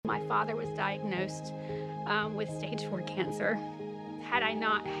father was diagnosed with stage 4 cancer. Had I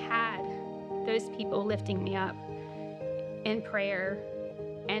not had those people lifting me up in prayer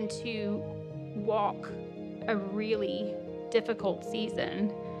and to walk a really difficult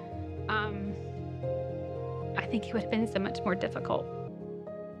season, I think it would have been so much more difficult.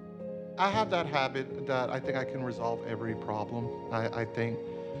 I have that habit that I think I can resolve every problem, I think.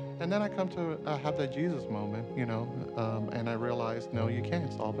 And then I come to have that Jesus moment, and I realize, no, you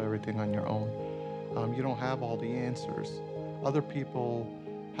can't solve everything on your own. You don't have all the answers. Other people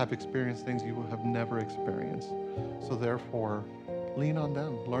have experienced things you have never experienced. So therefore, lean on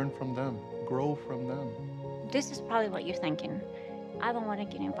them, learn from them, grow from them. This is probably what you're thinking. I don't want to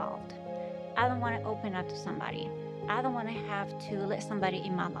get involved. I don't want to open up to somebody. I don't want to have to let somebody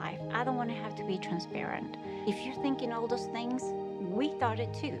in my life. I don't want to have to be transparent. If you're thinking all those things, we thought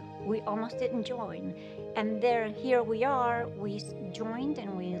it too. We almost didn't join. And here we are. We joined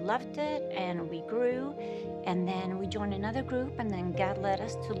and we loved it and we grew. And then we joined another group, and then God led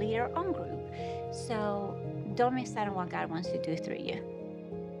us to lead our own group. So don't miss out on what God wants to do through you.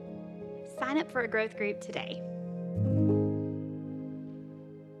 Sign up for a growth group today.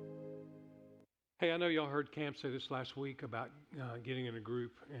 Hey, I know y'all heard Cam say this last week about getting in a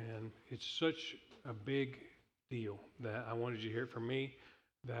group, and it's such a big deal that I wanted you to hear it from me,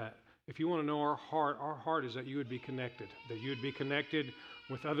 that if you want to know our heart is that you would be connected,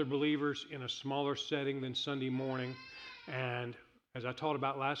 with other believers in a smaller setting than Sunday morning. And as I taught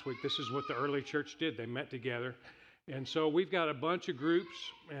about last week, this is what the early church did. They met together. And so we've got a bunch of groups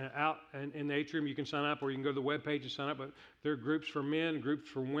out in the atrium. You can sign up, or you can go to the webpage and sign up. But there are groups for men, groups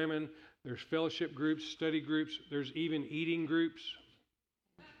for women. There's fellowship groups, study groups. There's even eating groups.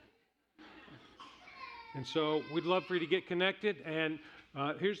 And so we'd love for you to get connected. And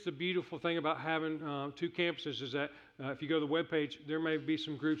here's the beautiful thing about having two campuses is that if you go to the webpage, there may be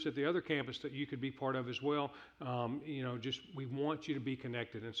some groups at the other campus that you could be part of as well. Just we want you to be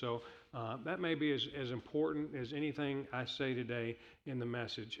connected. And so that may be as important as anything I say today in the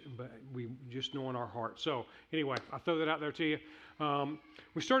message, but we just know in our heart. So anyway, I'll throw that out there to you.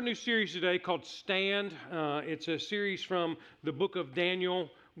 We start a new series today called Stand. It's a series from the book of Daniel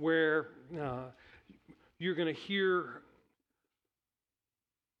where you're going to hear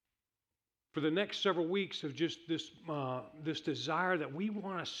for the next several weeks of just this desire that we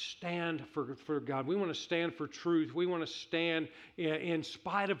want to stand for God. We want to stand for truth. We want to stand in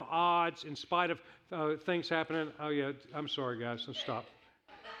spite of odds, in spite of things happening. Oh yeah, I'm sorry guys, let's stop.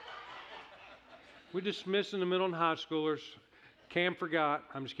 We're dismissing the middle and high schoolers. Cam forgot.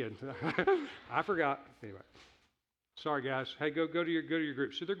 I'm just kidding. I forgot. Anyway, sorry guys. Hey, go to your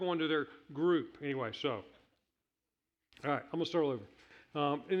group. So they're going to their group anyway. So, all right, I'm gonna start all over.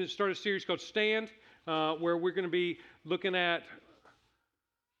 And it started a series called Stand, where we're going to be looking at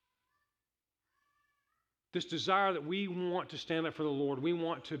this desire that we want to stand up for the Lord. We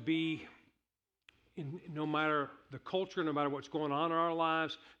want to be, no matter the culture, no matter what's going on in our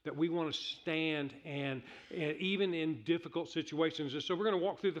lives, that we want to stand and even in difficult situations. And so we're going to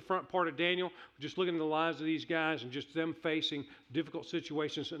walk through the front part of Daniel, just looking at the lives of these guys and just them facing difficult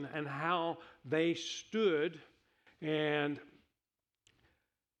situations and how they stood. And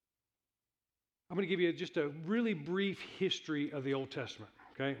I'm going to give you just a really brief history of the Old Testament.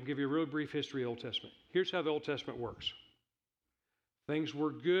 Okay, I'll give you a real brief history of the Old Testament. Here's how the Old Testament works. Things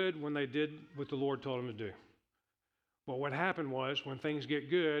were good when they did what the Lord told them to do. Well, what happened was when things get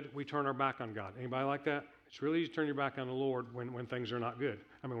good, we turn our back on God. Anybody like that? It's really easy to turn your back on the Lord when things are not good.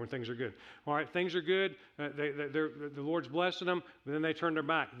 When things are good. All right, things are good. The Lord's blessing them, but then they turn their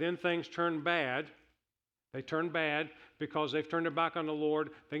back. Then things turn bad. They turn bad because they've turned their back on the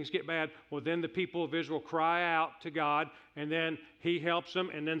Lord. Things get bad. Well, then the people of Israel cry out to God, and then He helps them,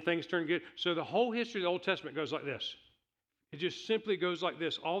 and then things turn good. So the whole history of the Old Testament goes like this. It just simply goes like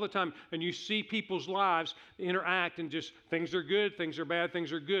this all the time. And you see people's lives interact, and just things are good, things are bad,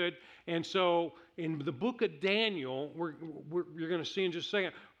 things are good. And so in the book of Daniel, you're going to see in just a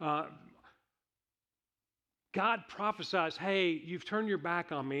second, God prophesies, hey, you've turned your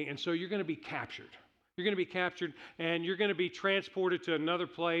back on me, and so you're going to be captured. You're going to be captured, and you're going to be transported to another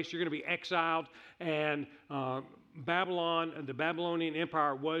place. You're going to be exiled, and Babylon, and the Babylonian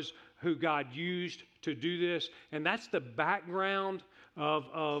Empire was who God used to do this. And that's the background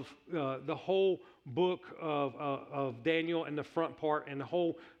of the whole book of Daniel and the front part and the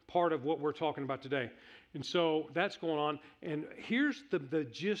whole part of what we're talking about today. And so that's going on. And here's the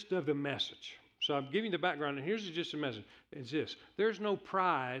gist of the message. So I'm giving you the background, and here's the gist of the message. It's this. There's no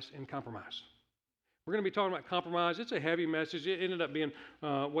prize in compromise. We're going to be talking about compromise. It's a heavy message. It ended up being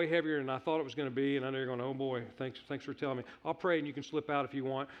way heavier than I thought it was going to be. And I know you're going, oh boy, thanks for telling me. I'll pray and you can slip out if you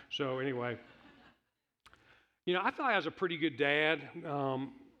want. So anyway, I feel like I was a pretty good dad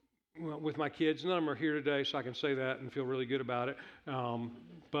with my kids. None of them are here today, so I can say that and feel really good about it.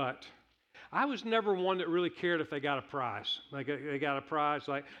 But I was never one that really cared if they got a prize. Like they got a prize,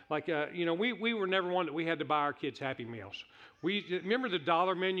 we were never one that we had to buy our kids Happy Meals. Remember the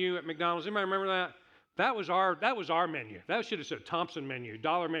dollar menu at McDonald's? Anybody remember that? That was our menu. That should have said Thompson menu,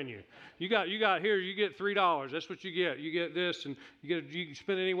 dollar menu. You get $3. That's what you get. You get this, and you can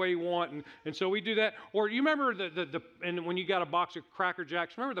spend it any way you want, and so we do that. Or you remember and when you got a box of Cracker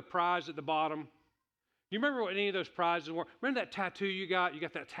Jacks, remember the prize at the bottom? You remember what any of those prizes were? Remember that tattoo you got? You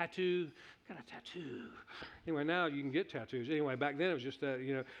got that tattoo? Got a tattoo. Anyway, now you can get tattoos. Anyway, back then it was just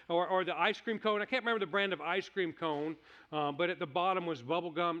that, or the ice cream cone. I can't remember the brand of ice cream cone, but at the bottom was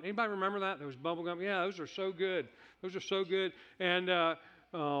bubble gum. Anybody remember that? There was bubble gum. Yeah, those are so good. Those are so good. And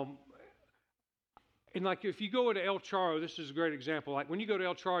like if you go to El Charro, this is a great example. Like when you go to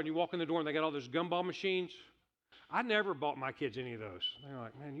El Charro and you walk in the door and they got all those gumball machines. I never bought my kids any of those. They're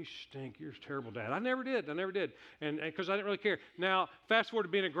like, man, you stink. You're a terrible dad. I never did. And because I didn't really care. Now, fast forward to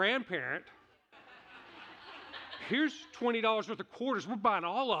being a grandparent. Here's $20 worth of quarters. We're buying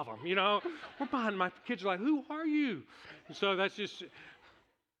all of them, We're buying, my kids are like, who are you? And so that's just,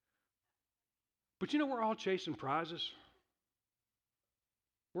 but we're all chasing prizes.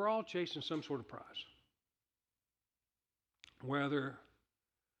 We're all chasing some sort of prize. Whether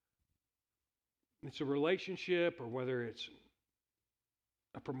it's a relationship, or whether it's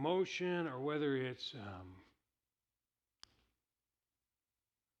a promotion, or whether it's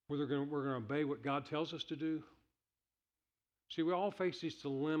we're going to obey what God tells us to do. See, we all face this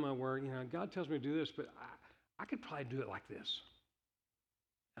dilemma where God tells me to do this, but I could probably do it like this.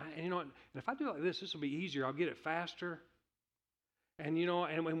 And if I do it like this will be easier. I'll get it faster. And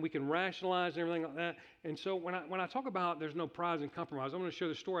and we can rationalize and everything like that. And so when I talk about there's no prize in compromise, I'm going to share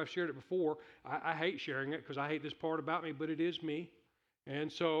the story. I've shared it before. I hate sharing it because I hate this part about me, but it is me.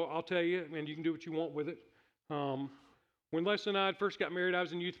 And so I'll tell you, and you can do what you want with it. When Les and I first got married, I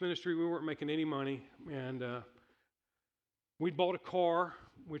was in youth ministry. We weren't making any money, and we'd bought a car,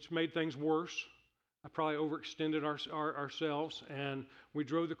 which made things worse. I probably overextended ourselves, and we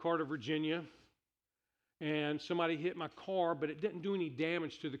drove the car to Virginia. And somebody hit my car, but it didn't do any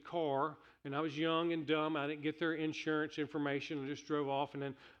damage to the car. And I was young and dumb. I didn't get their insurance information. I just drove off. And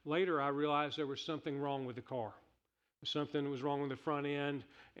then later I realized there was something wrong with the car. Something was wrong with the front end.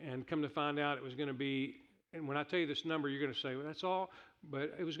 And come to find out it was going to be, and when I tell you this number, you're going to say, well, that's all.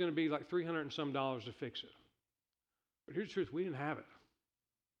 But it was going to be like $300 and some to fix it. But here's the truth. We didn't have it.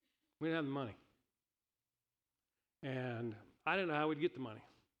 We didn't have the money. And I didn't know how we'd get the money.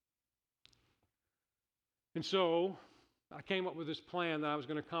 And so I came up with this plan that I was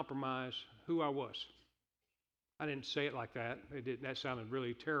going to compromise who I was. I didn't say it like that. That sounded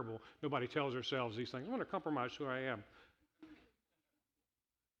really terrible. Nobody tells themselves these things. I'm going to compromise who I am.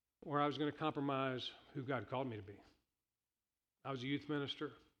 Or I was going to compromise who God called me to be. I was a youth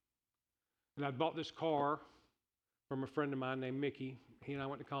minister. And I bought this car from a friend of mine named Mickey. He and I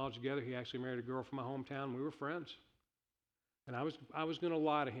went to college together. He actually married a girl from my hometown. We were friends. And I was going to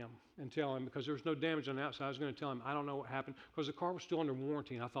lie to him and tell him, because there was no damage on the outside, I was going to tell him I don't know what happened, because the car was still under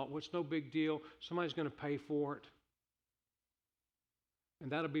warranty. And I thought, well, it's no big deal. Somebody's going to pay for it.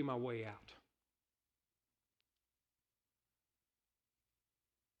 And that'll be my way out.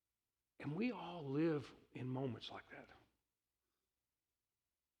 And we all live in moments like that,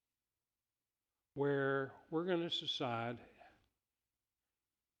 where we're going to decide,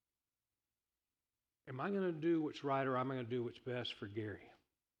 am I going to do what's right, or am I going to do what's best for Gary?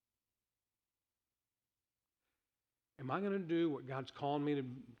 Am I going to do what God's calling me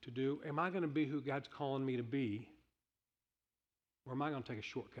to do? Am I going to be who God's calling me to be? Or am I going to take a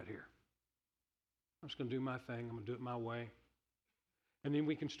shortcut here? I'm just going to do my thing. I'm going to do it my way. And then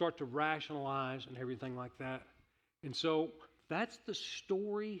we can start to rationalize and everything like that. And so that's the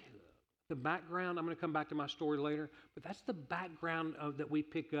story, the background. I'm going to come back to my story later. But that's the background that we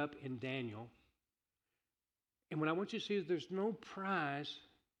pick up in Daniel. And what I want you to see is there's no prize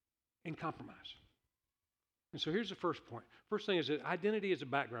in compromise. And so here's the first point. First thing is that identity is a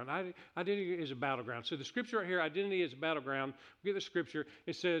background. Identity is a battleground. So the scripture right here, identity is a battleground. We get the scripture.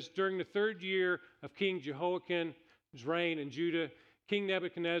 It says, during the 3rd year of King Jehoiakim's reign in Judah, King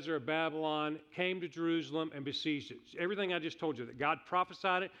Nebuchadnezzar of Babylon came to Jerusalem and besieged it. Everything I just told you, that God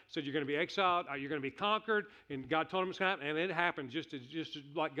prophesied it, said you're going to be exiled, you're going to be conquered, and God told him it's going to happen, and it happened just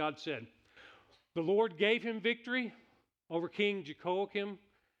like God said. The Lord gave him victory over King Jehoiakim,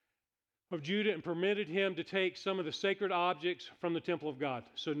 of Judah and permitted him to take some of the sacred objects from the temple of God.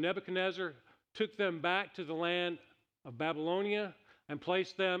 So Nebuchadnezzar took them back to the land of Babylonia and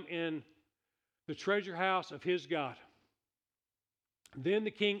placed them in the treasure house of his God. Then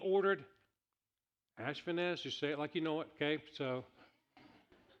the king ordered Ashpenaz, just say it like you know it, okay? So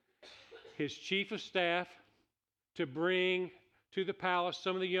his chief of staff to bring to the palace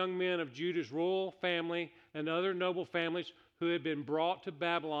some of the young men of Judah's royal family and other noble families who had been brought to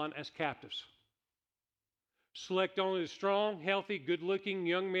Babylon as captives. Select only the strong, healthy, good-looking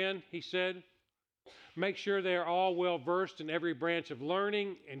young men, he said. Make sure they are all well versed in every branch of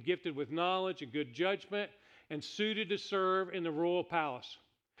learning and gifted with knowledge and good judgment and suited to serve in the royal palace.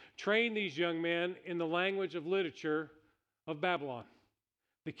 Train these young men in the language of literature of Babylon.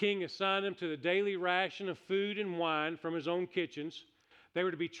 The king assigned them to the daily ration of food and wine from his own kitchens. They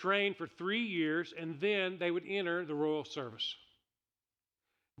were to be trained for 3 years, and then they would enter the royal service.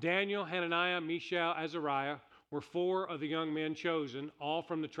 Daniel, Hananiah, Mishael, Azariah were 4 of the young men chosen, all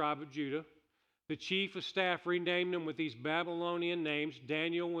from the tribe of Judah. The chief of staff renamed them with these Babylonian names.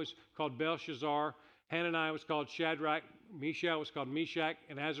 Daniel was called Belshazzar, Hananiah was called Shadrach, Mishael was called Meshach,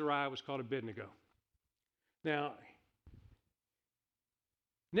 and Azariah was called Abednego. Now,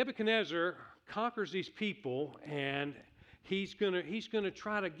 Nebuchadnezzar conquers these people, and he's going to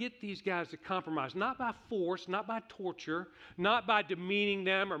try to get these guys to compromise, not by force, not by torture, not by demeaning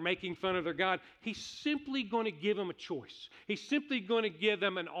them or making fun of their God. He's simply going to give them a choice. He's simply going to give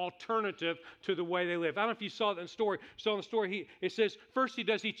them an alternative to the way they live. I don't know if you saw that in the story. So in the story, it says, first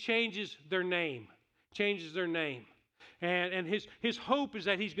he changes their name. And his hope is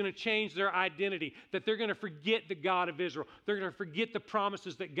that he's going to change their identity, that they're going to forget the God of Israel. They're going to forget the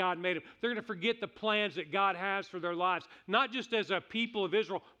promises that God made them. They're going to forget the plans that God has for their lives, not just as a people of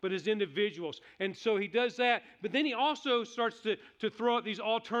Israel, but as individuals. And so he does that. But then he also starts to throw out these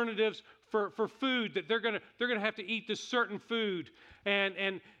alternatives for food, that they're going to have to eat this certain food.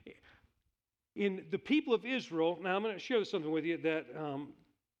 And in the people of Israel, now I'm going to share something with you that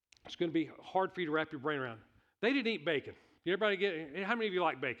it's going to be hard for you to wrap your brain around. They didn't eat bacon. Everybody get? How many of you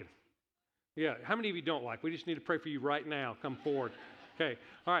like bacon? Yeah. How many of you don't like? We just need to pray for you right now. Come forward. Okay.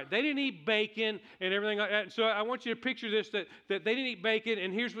 All right. They didn't eat bacon and everything like that. And so I want you to picture this, that they didn't eat bacon,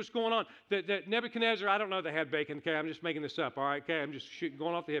 and here's what's going on. That Nebuchadnezzar, I don't know they had bacon. Okay. I'm just making this up. All right. Okay. I'm just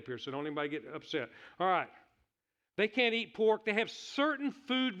going off the hip here, so don't anybody get upset. All right. They can't eat pork. They have certain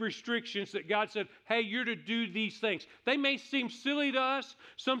food restrictions that God said, hey, you're to do these things. They may seem silly to us.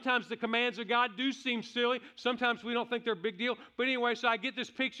 Sometimes the commands of God do seem silly. Sometimes we don't think they're a big deal. But anyway, so I get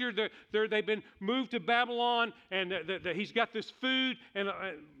this picture. They've been moved to Babylon, and he's got this food. And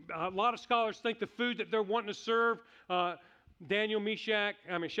a lot of scholars think the food that they're wanting to serve,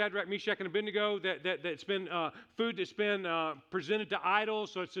 Shadrach, Meshach, and Abednego, that's been food that's been presented to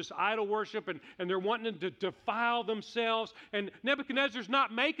idols. So it's this idol worship, and they're wanting to defile themselves. And Nebuchadnezzar's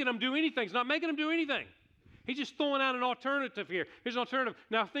not making them do anything. He's not making them do anything. He's just throwing out an alternative here. Here's an alternative.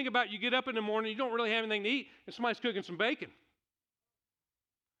 Now think about it. You get up in the morning, you don't really have anything to eat, and somebody's cooking some bacon.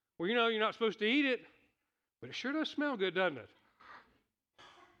 Well, you're not supposed to eat it, but it sure does smell good, doesn't it?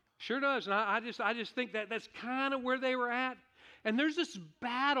 Sure does. And I just think that's kind of where they were at. And there's this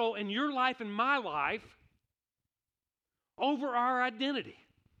battle in your life and my life over our identity.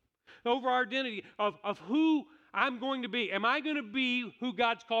 Over our identity of who I'm going to be. Am I going to be who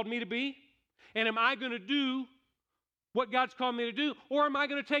God's called me to be? And am I going to do what God's called me to do? Or am I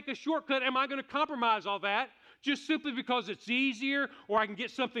going to take a shortcut? Am I going to compromise all that just simply because it's easier, or I can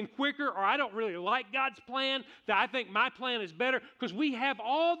get something quicker, or I don't really like God's plan, that I think my plan is better? Because we have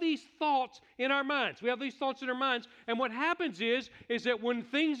all these thoughts in our minds. We have these thoughts in our minds, and what happens is that when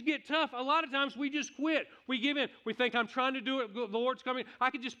things get tough, a lot of times we just quit. We give in. We think, I'm trying to do it, the Lord's coming. I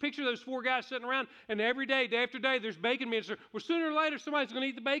can just picture those 4 guys sitting around, and every day, day after day, there's bacon being served. Well, sooner or later, somebody's going to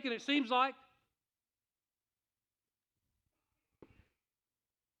eat the bacon, it seems like.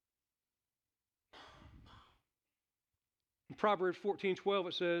 In Proverbs 14:12,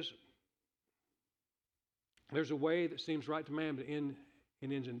 it says, there's a way that seems right to man, but it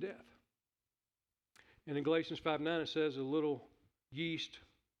ends in death. And in Galatians 5:9, it says, a little yeast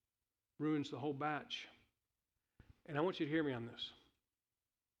ruins the whole batch. And I want you to hear me on this.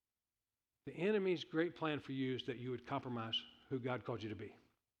 The enemy's great plan for you is that you would compromise who God called you to be.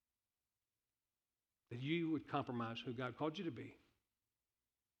 That you would compromise who God called you to be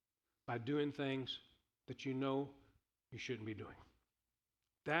by doing things that you know you shouldn't be doing.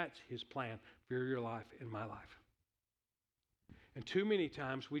 That's his plan for your life and my life. And too many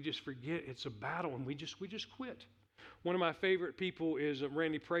times we just forget it's a battle, and we just quit. One of my favorite people is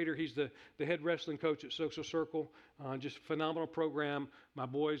Randy Prater. He's the head wrestling coach at Social Circle. Just a phenomenal program. My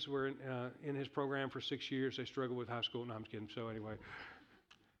boys were in his program for 6 years. They struggled with high school. No, I'm kidding. So anyway,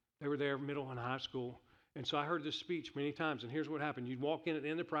 they were there middle and high school. And so I heard this speech many times. And here's what happened. You'd walk in at the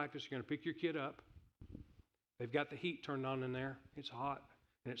end of practice. You're going to pick your kid up. They've got the heat turned on in there. It's hot.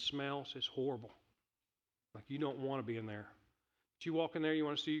 And it smells. It's horrible. Like you don't want to be in there. But you walk in there. You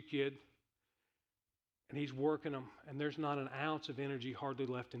want to see your kid. And he's working them, and there's not an ounce of energy hardly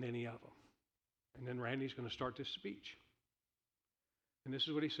left in any of them. And then Randy's going to start this speech. And this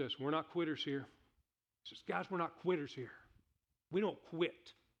is what he says. We're not quitters here. He says, guys, we're not quitters here. We don't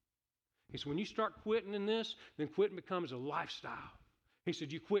quit. He said, when you start quitting in this, then quitting becomes a lifestyle. He said,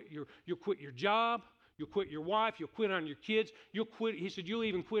 you'll quit your job, you'll quit your wife, you'll quit on your kids, you'll quit. He said, you'll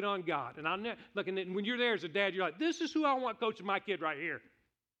even quit on God. And and when you're there as a dad, you're like, this is who I want coaching my kid right here.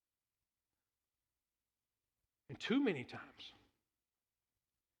 And too many times,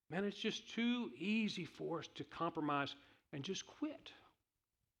 man, it's just too easy for us to compromise and just quit.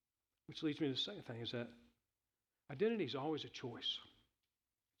 Which leads me to the second thing is that identity is always a choice.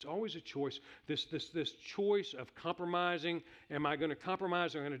 It's always a choice. This choice of compromising. Am I going to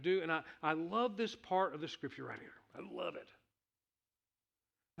compromise? Am I going to do? And I love this part of the scripture right here. I love it.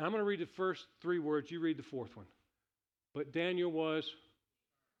 And I'm going to read the first 3 words. You read the 4th one. But Daniel was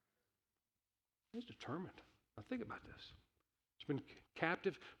determined. Now think about this. He's been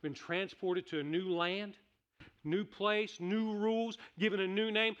captive, been transported to a new land, new place, new rules, given a new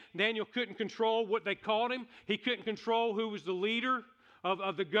name. Daniel couldn't control what they called him. He couldn't control who was the leader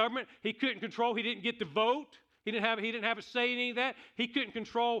of the government. He couldn't control. He didn't get to vote. He didn't have a say in any of that. He couldn't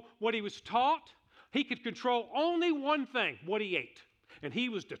control what he was taught. He could control only one thing, what he ate. And he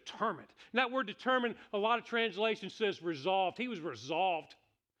was determined. And that word determined, a lot of translations says resolved. He was resolved.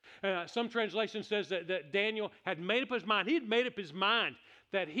 Some translation says that Daniel had made up his mind. He had made up his mind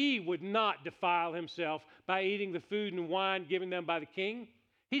that he would not defile himself by eating the food and wine given them by the king.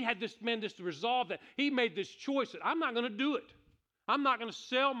 He had this resolve that he made this choice that I'm not going to do it. I'm not going to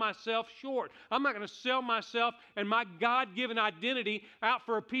sell myself short. I'm not going to sell myself and my God-given identity out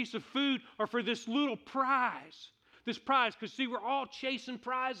for a piece of food or for this little prize. This prize, because see, we're all chasing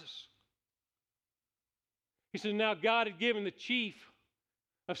prizes. He said, now God had given the chief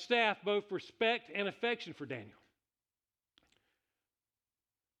of staff both respect and affection for Daniel.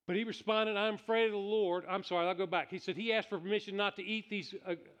 But he responded, I'm afraid of the Lord. I'm sorry, I'll go back. He said he asked for permission not to eat these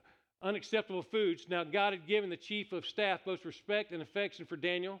unacceptable foods. Now God had given the chief of staff both respect and affection for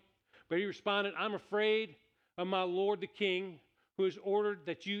Daniel. But he responded, I'm afraid of my Lord the king, who has ordered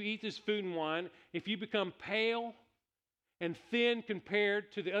that you eat this food and wine. If you become pale and thin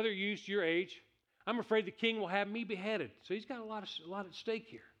compared to the other youths your age, I'm afraid the king will have me beheaded. So he's got a lot at stake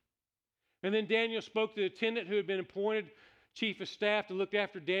here. And then Daniel spoke to the attendant who had been appointed chief of staff to look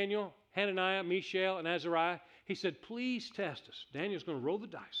after Daniel, Hananiah, Mishael, and Azariah. He said, please test us. Daniel's going to roll the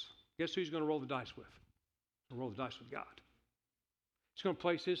dice. Guess who he's going to roll the dice with? He's going to roll the dice with God. He's going to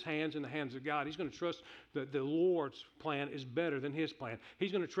place his hands in the hands of God. He's going to trust that the Lord's plan is better than his plan.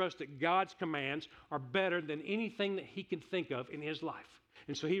 He's going to trust that God's commands are better than anything that he can think of in his life.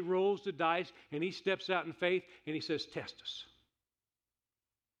 And so he rolls the dice and he steps out in faith and he says, test us.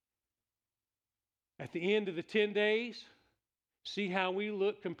 At the end of the 10 days, see how we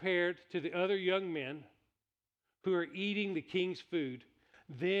look compared to the other young men who are eating the king's food.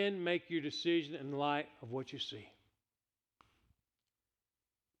 Then make your decision in light of what you see.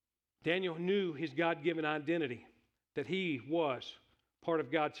 Daniel knew his God-given identity, that he was part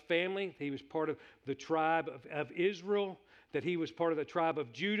of God's family, that he was part of the tribe of Israel, that he was part of the tribe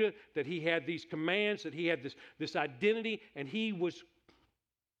of Judah, that he had these commands, that he had this identity, and he was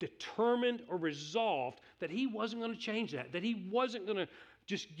determined or resolved that he wasn't going to change that he wasn't going to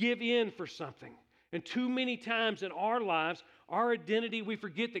just give in for something. And too many times in our lives, our identity, we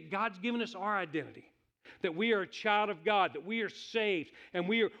forget that God's given us our identity, that we are a child of God, that we are saved, and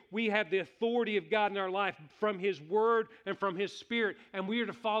we have the authority of God in our life from His Word and from His Spirit, and we are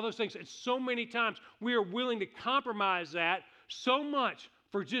to follow those things. And so many times we are willing to compromise that so much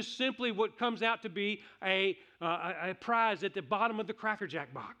for just simply what comes out to be a prize at the bottom of the Cracker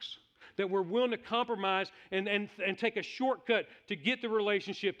Jack box. That we're willing to compromise and take a shortcut to get the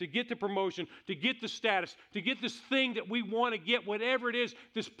relationship, to get the promotion, to get the status, to get this thing that we want to get, whatever it is,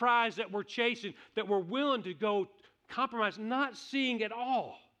 this prize that we're chasing, that we're willing to go compromise, not seeing at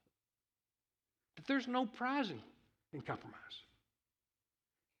all that there's no prize in compromise.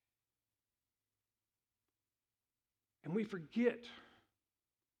 And we forget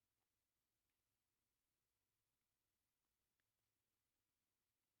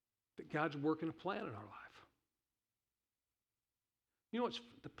that God's working a plan in our life. You know what's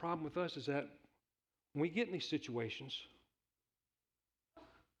the problem with us is that when we get in these situations,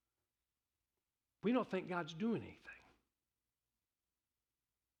 we don't think God's doing anything.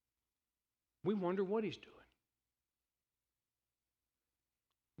 We wonder what he's doing.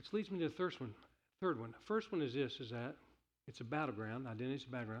 Which leads me to the third one. The first one is this, is that it's a battleground. Identity is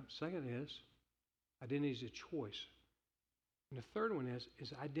a battleground. Second is identity is a choice. And the third one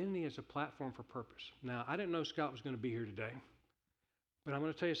is identity as a platform for purpose. Now, I didn't know Scott was going to be here today, but I'm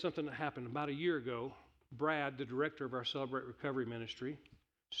going to tell you something that happened about a year ago. Brad, the director of our Celebrate Recovery ministry,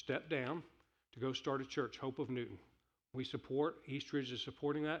 stepped down to go start a church, Hope of Newton. We support, Eastridge is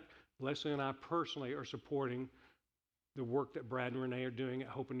supporting that. Leslie and I personally are supporting the work that Brad and Renee are doing at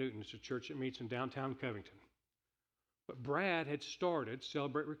Hope of Newton. It's a church that meets in downtown Covington. But Brad had started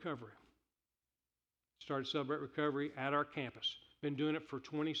Celebrate Recovery. Started Celebrate Recovery at our campus. Been doing it for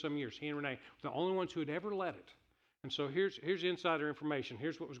 20-some years. He and Renee were the only ones who had ever led it. And so here's insider information.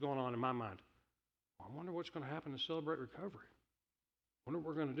 Here's what was going on in my mind. Well, I wonder what's going to happen to Celebrate Recovery. I wonder what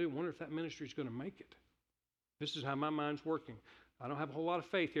we're going to do. I wonder if that ministry is going to make it. This is how my mind's working. I don't have a whole lot of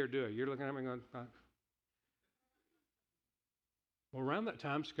faith here, do I? You're looking at me going, Well, around that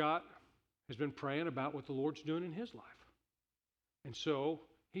time, Scott has been praying about what the Lord's doing in his life. And so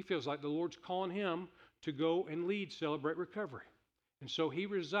he feels like the Lord's calling him to go and lead Celebrate Recovery. And so he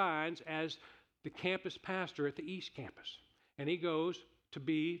resigns as the campus pastor at the East Campus. And he goes to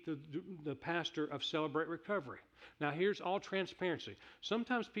be the pastor of Celebrate Recovery. Now, here's all transparency.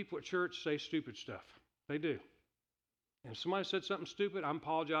 Sometimes people at church say stupid stuff. They do. And if somebody said something stupid, I'm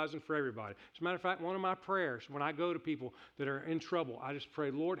apologizing for everybody. As a matter of fact, one of my prayers when I go to people that are in trouble, I just pray,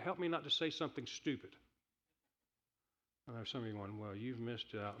 Lord, help me not to say something stupid. And there's some of you going, well, you've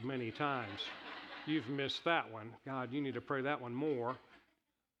missed out many times. You've missed that one. God, you need to pray that one more.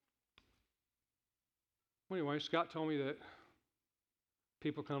 Well, anyway, Scott told me that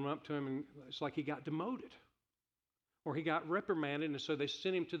people come up to him and it's like he got demoted or he got reprimanded, and so they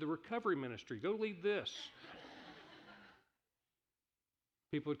sent him to the recovery ministry. Go lead this.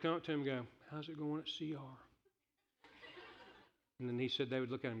 People would come up to him and go, how's it going at CR? And then he said they would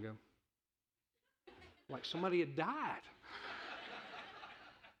look at him and go, like somebody had died.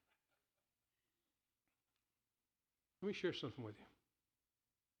 Let me share something with you.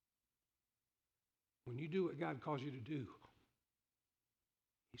 When you do what God calls you to do,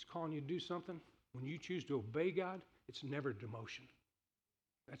 he's calling you to do something. When you choose to obey God, it's never a demotion.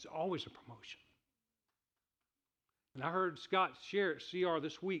 That's always a promotion. And I heard Scott share at CR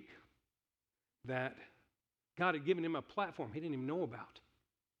this week that God had given him a platform he didn't even know about.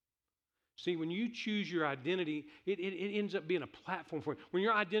 See, when you choose your identity, it ends up being a platform for you. When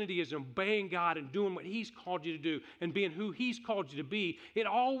your identity is obeying God and doing what he's called you to do and being who he's called you to be, it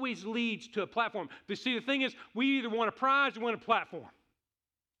always leads to a platform. But see, the thing is, we either want a prize or want a platform.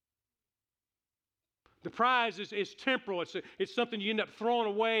 The prize is temporal. It's something you end up throwing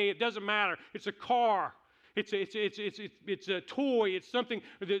away. It doesn't matter. It's a car. It's a toy. It's something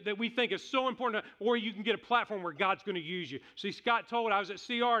that we think is so important. Or you can get a platform where God's going to use you. See, Scott told, I was at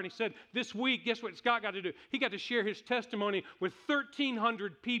CR, and he said, this week, guess what Scott got to do? He got to share his testimony with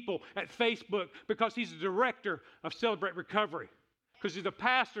 1,300 people at Facebook because he's the director of Celebrate Recovery. Because he's the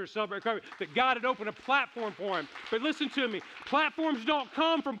pastor of Celebrate Recovery, that God had opened a platform for him. But listen to me, platforms don't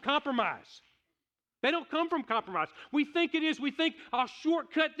come from compromise. They don't come from compromise. We think it is. We think I'll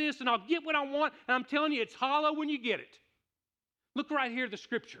shortcut this and I'll get what I want. And I'm telling you, it's hollow when you get it. Look right here, the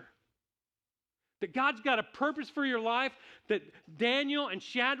scripture. That God's got a purpose for your life. That Daniel and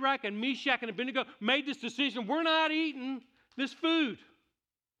Shadrach and Meshach and Abednego made this decision. We're not eating this food.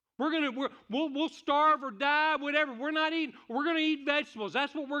 We'll starve or die, whatever. We're not eating. We're going to eat vegetables.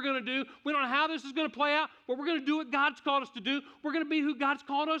 That's what we're going to do. We don't know how this is going to play out, but we're going to do what God's called us to do. We're going to be who God's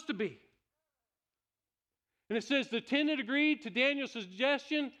called us to be. And it says the 10 had agreed to Daniel's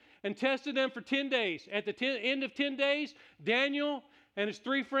suggestion and tested them for 10 days. At the end of 10 days, Daniel and his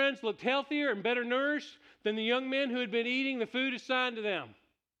 3 friends looked healthier and better nourished than the young men who had been eating the food assigned to them.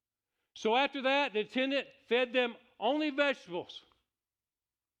 So after that, the attendant fed them only vegetables.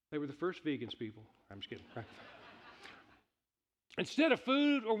 They were the first vegans, people. I'm just kidding. Right? Instead of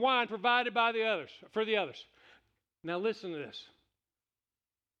food or wine provided by for the others. Now listen to this.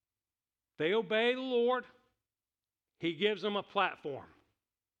 They obey the Lord. He gives them a platform.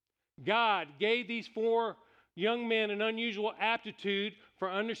 God gave these 4 young men an unusual aptitude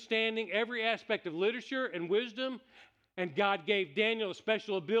for understanding every aspect of literature and wisdom, and God gave Daniel a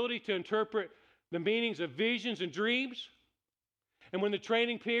special ability to interpret the meanings of visions and dreams. And when the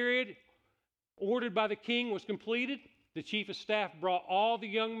training period ordered by the king was completed, the chief of staff brought all the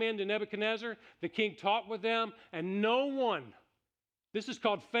young men to Nebuchadnezzar. The king talked with them, and no one This is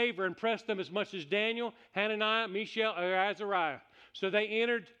called favor. Impressed them as much as Daniel, Hananiah, Mishael, or Azariah. So they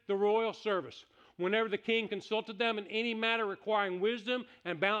entered the royal service. Whenever the king consulted them in any matter requiring wisdom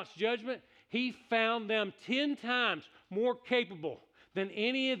and balanced judgment, he found them 10 times more capable than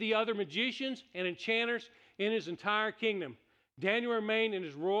any of the other magicians and enchanters in his entire kingdom. Daniel remained in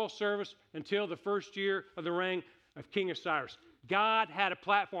his royal service until the first year of the reign of King Cyrus. God had a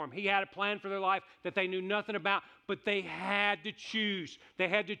platform. He had a plan for their life that they knew nothing about, but they had to choose. They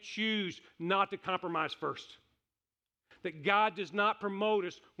had to choose not to compromise first. That God does not promote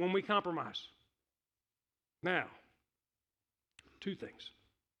us when we compromise. Now, two things.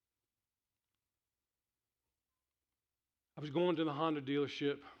 I was going to the Honda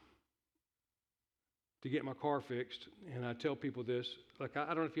dealership to get my car fixed, and I tell people this, like, I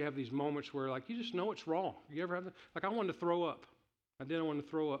don't know if you have these moments where, like, you just know it's wrong. You ever have that? Like, I wanted to throw up. I wanted to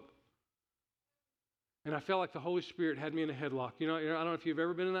throw up. And I felt like the Holy Spirit had me in a headlock. I don't know if you've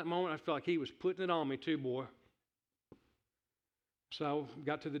ever been in that moment. I felt like he was putting it on me too, boy. So I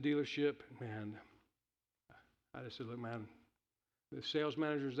got to the dealership, and I just said, look, man, the sales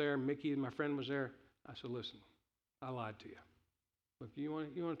manager's there, Mickey and my friend was there. I said, listen, I lied to you. Look, you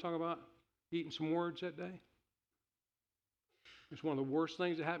want to talk about eating some words that day? It's one of the worst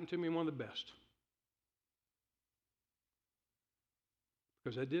things that happened to me and one of the best.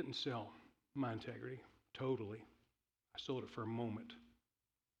 Because I didn't sell my integrity totally. I sold it for a moment.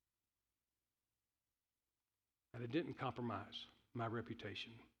 And I didn't compromise my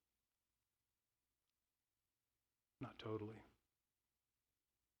reputation. Not totally.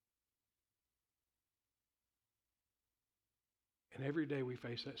 And every day we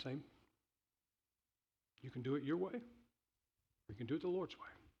face that same. You can do it your way, or you can do it the Lord's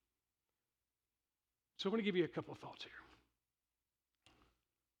way. So I'm going to give you a couple of thoughts here.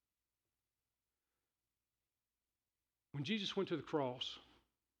 When Jesus went to the cross,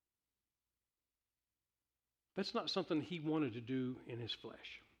 that's not something he wanted to do in his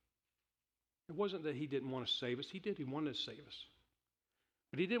flesh. It wasn't that he didn't want to save us. He did. He wanted to save us.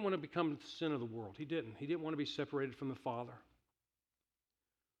 But he didn't want to become the sin of the world. He didn't. He didn't want to be separated from the Father.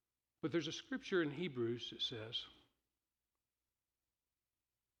 But there's a scripture in Hebrews that says,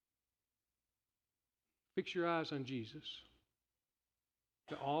 fix your eyes on Jesus,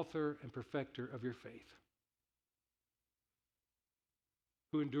 the author and perfecter of your faith,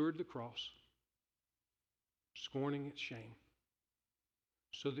 who endured the cross, scorning its shame,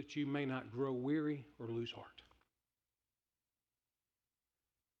 so that you may not grow weary or lose heart.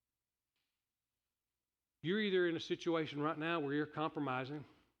 You're either in a situation right now where you're compromising,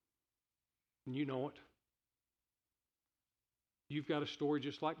 and you know it. You've got a story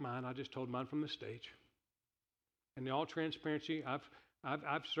just like mine. I just told mine from the stage. And in all transparency,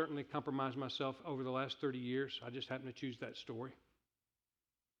 I've certainly compromised myself over the last 30 years. I just happen to choose that story.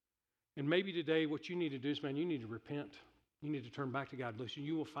 And maybe today what you need to do is, man, you need to repent. You need to turn back to God. Listen,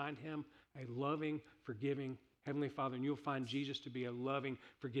 you will find him a loving, forgiving Heavenly Father, and you'll find Jesus to be a loving,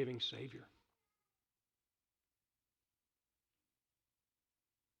 forgiving Savior.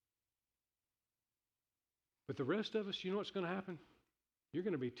 But the rest of us, you know what's going to happen? You're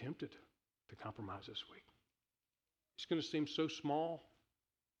going to be tempted to compromise this week. It's going to seem so small.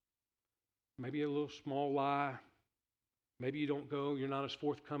 Maybe a little small lie. Maybe you don't go, you're not as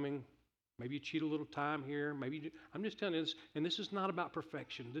forthcoming. Maybe you cheat a little time here. Maybe you do. I'm just telling you this, and this is not about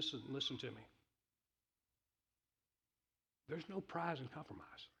perfection. Listen to me. There's no prize in compromise.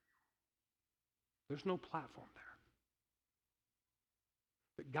 There's no platform there.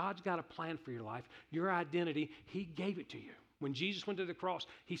 But God's got a plan for your life. Your identity, he gave it to you. When Jesus went to the cross,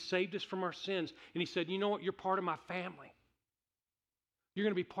 he saved us from our sins. And he said, you know what? You're part of my family. You're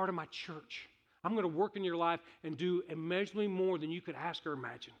going to be part of my church. I'm going to work in your life and do immeasurably more than you could ask or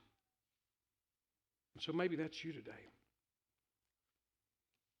imagine. And so maybe that's you today.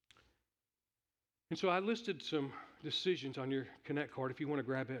 And so I listed some decisions on your Connect card if you want to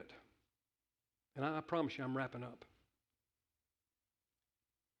grab it. And I promise you I'm wrapping up.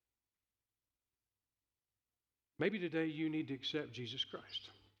 Maybe today you need to accept Jesus Christ.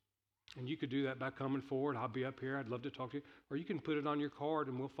 And you could do that by coming forward. I'll be up here. I'd love to talk to you. Or you can put it on your card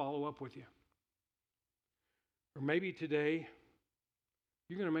and we'll follow up with you. Or maybe today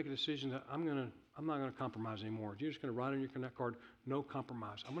you're going to make a decision that I'm not going to compromise anymore. You're just going to write on your Connect card, no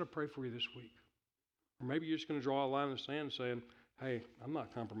compromise. I'm going to pray for you this week. Or maybe you're just going to draw a line in the sand saying, hey, I'm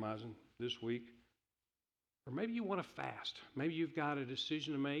not compromising this week. Or maybe you want to fast. Maybe you've got a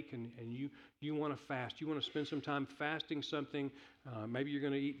decision to make and you want to fast. You want to spend some time fasting something. Maybe you're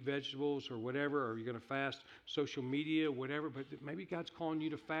going to eat vegetables or whatever, or you're going to fast social media, whatever. But maybe God's calling you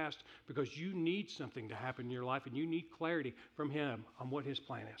to fast because you need something to happen in your life and you need clarity from Him on what His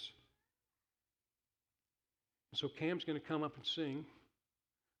plan is. And so Cam's going to come up and sing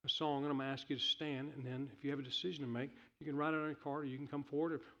a song, and I'm going to ask you to stand, and then if you have a decision to make, you can write it on your card, or you can come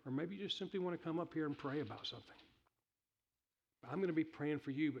forward, or maybe you just simply want to come up here and pray about something. I'm going to be praying for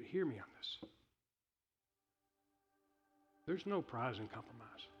you, but hear me on this. There's no prize in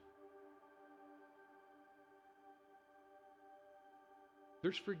compromise.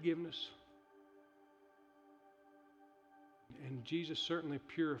 There's forgiveness. And Jesus certainly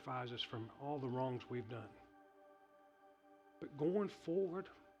purifies us from all the wrongs we've done. But going forward,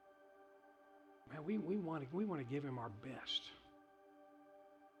 man, we want to give Him our best.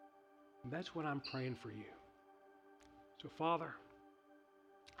 And that's what I'm praying for you. So, Father,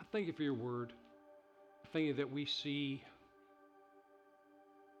 I thank you for your word. I thank you that we see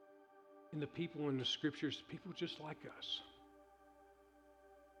in the people in the scriptures, people just like us.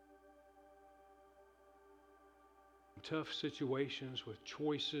 In tough situations with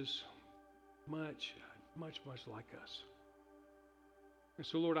choices, much like us. And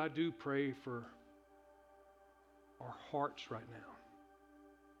so, Lord, I do pray for our hearts right now.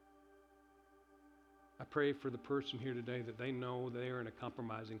 I pray for the person here today that they know they are in a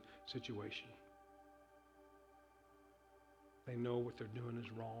compromising situation. They know what they're doing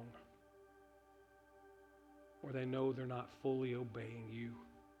is wrong. Or they know they're not fully obeying you.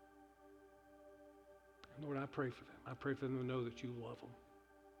 And Lord, I pray for them. I pray for them to know that you love them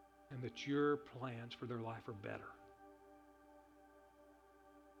and that your plans for their life are better.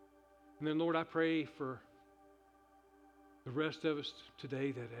 And then, Lord, I pray for the rest of us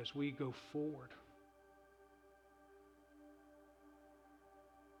today that as we go forward,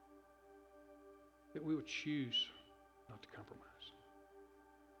 that we would choose not to compromise.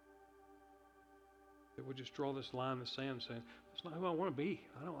 That we just draw this line in the sand saying, that's not who I want to be.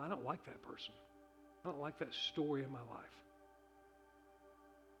 I don't like that person. I don't like that story in my life.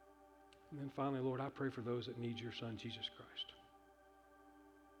 And then finally, Lord, I pray for those that need your Son, Jesus Christ.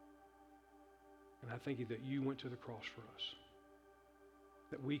 And I thank you that you went to the cross for us,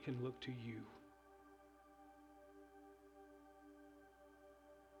 that we can look to you.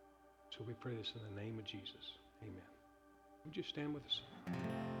 So we pray this in the name of Jesus. Amen. Would you stand with us?